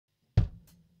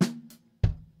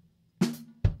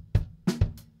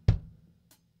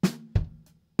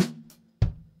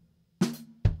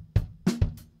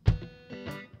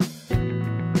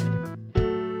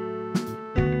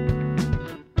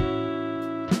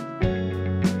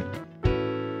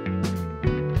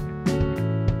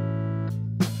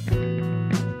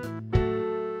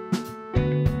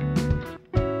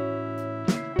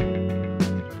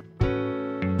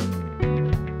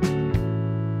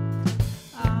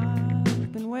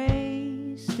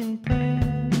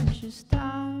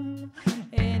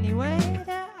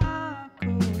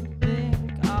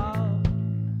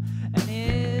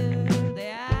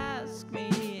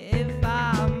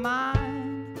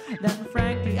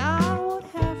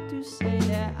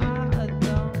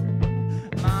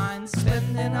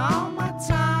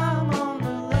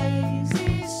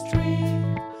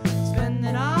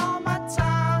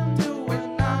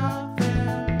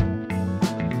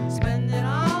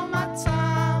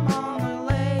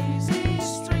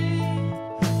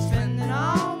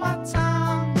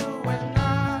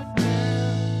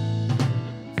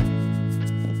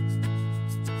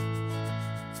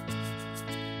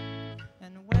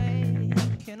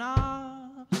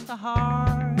the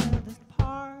hardest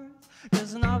part.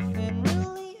 There's nothing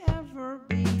really ever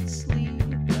be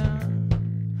sleeping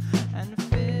and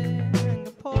feeling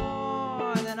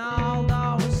poor than all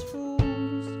those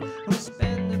fools who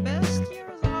spend the best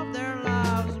years of their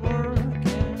lives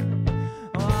working.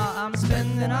 While I'm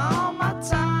spending all my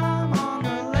time on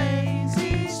a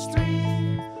lazy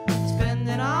street,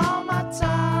 spending all my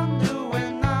time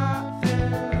doing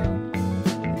nothing,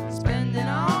 spending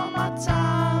all my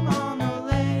time on a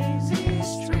lazy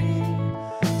street,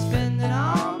 spending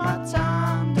all my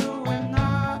time doing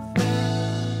nothing.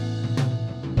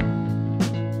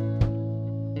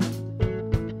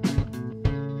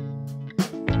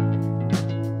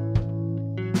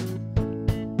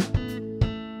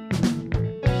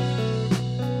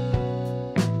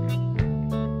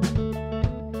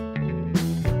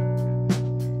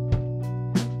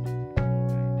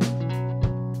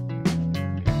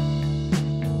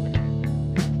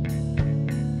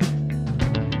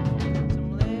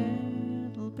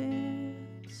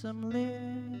 Some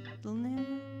little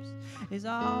nips is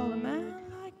all a man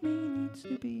like me needs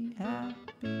to be happy.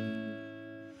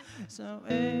 So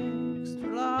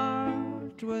extra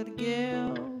large with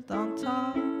guilt on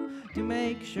top to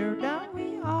make sure that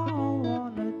we all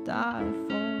wanna die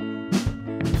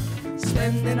for.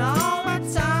 Spending all my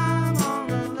time